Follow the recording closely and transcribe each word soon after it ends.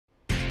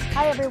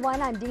Hi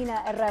everyone, I'm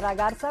Dina Herrera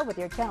Garza with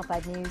your Channel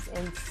 5 News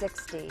in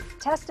 60.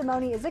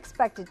 Testimony is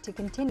expected to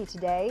continue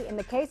today in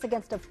the case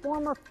against a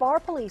former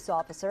Pharr police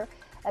officer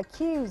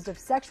accused of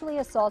sexually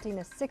assaulting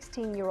a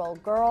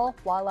 16-year-old girl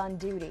while on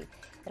duty.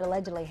 It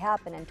allegedly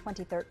happened in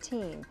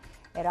 2013.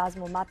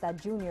 Erasmo Mata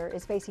Jr.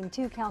 is facing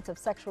 2 counts of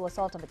sexual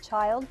assault of a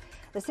child.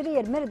 The city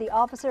admitted the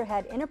officer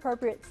had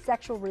inappropriate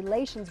sexual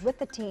relations with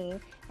the teen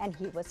and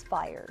he was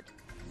fired.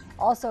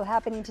 Also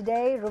happening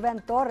today,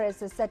 Ruben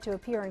Torres is set to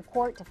appear in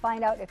court to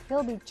find out if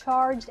he'll be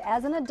charged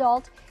as an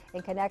adult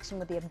in connection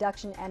with the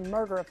abduction and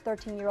murder of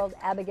 13-year-old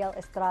Abigail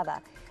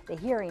Estrada. The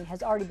hearing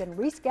has already been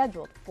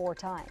rescheduled 4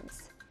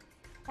 times.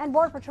 And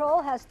Border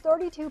Patrol has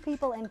 32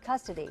 people in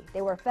custody.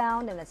 They were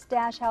found in a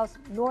stash house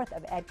north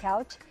of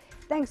Edcouch.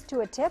 Thanks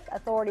to a tip,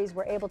 authorities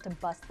were able to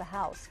bust the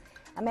house.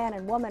 A man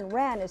and woman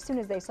ran as soon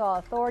as they saw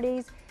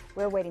authorities.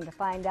 We're waiting to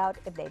find out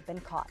if they've been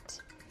caught.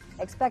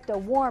 Expect a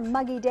warm,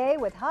 muggy day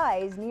with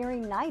highs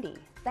nearing 90.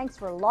 Thanks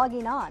for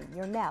logging on.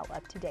 You're now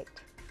up to date.